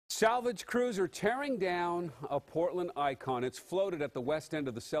Salvage crews are tearing down a Portland icon. It's floated at the west end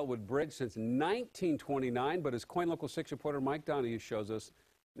of the Sellwood Bridge since 1929, but as KOIN Local 6 reporter Mike Donahue shows us,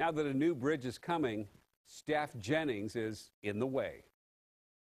 now that a new bridge is coming, Staff Jennings is in the way.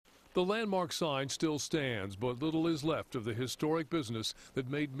 The landmark sign still stands, but little is left of the historic business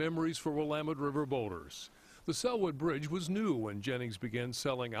that made memories for Willamette River boaters. The Sellwood Bridge was new when Jennings began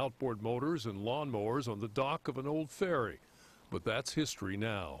selling outboard motors and lawnmowers on the dock of an old ferry. But that's history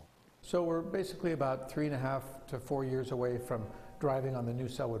now. So we're basically about 3.5 to 4 years away from driving on the new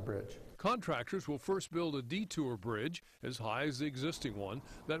Sellwood Bridge. Contractors will first build a detour bridge as high as the existing one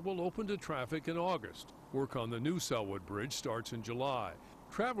that will open to traffic in August. Work on the new Sellwood Bridge starts in July.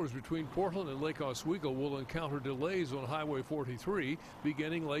 Travelers between Portland and Lake Oswego will encounter delays on Highway 43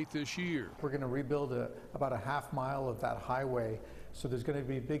 beginning late this year. We're going to rebuild about a half mile of that highway, so there's going to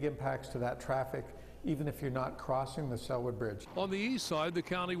be big impacts to that traffic even if you're not crossing the Sellwood Bridge. On the east side, the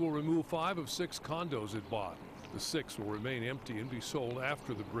county will remove 5 of 6 condos it bought. The 6 will remain empty and be sold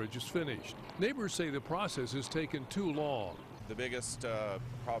after the bridge is finished. Neighbors say the process has taken too long. The biggest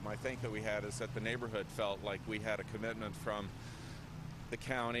problem I think that we had is that the neighborhood felt like we had a commitment from the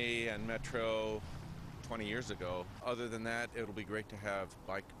county and Metro 20 years ago. Other than that, it'll be great to have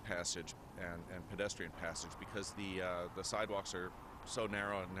bike passage and pedestrian passage because the sidewalks are so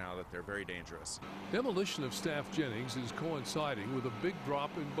narrow now that they're very dangerous. Demolition of Staff Jennings is coinciding with a big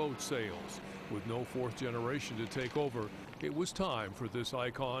drop in boat sales. With no 4th generation to take over, it was time for this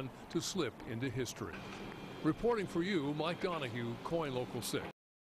icon to slip into history. Reporting for you, Mike Donahue, KOIN Local 6.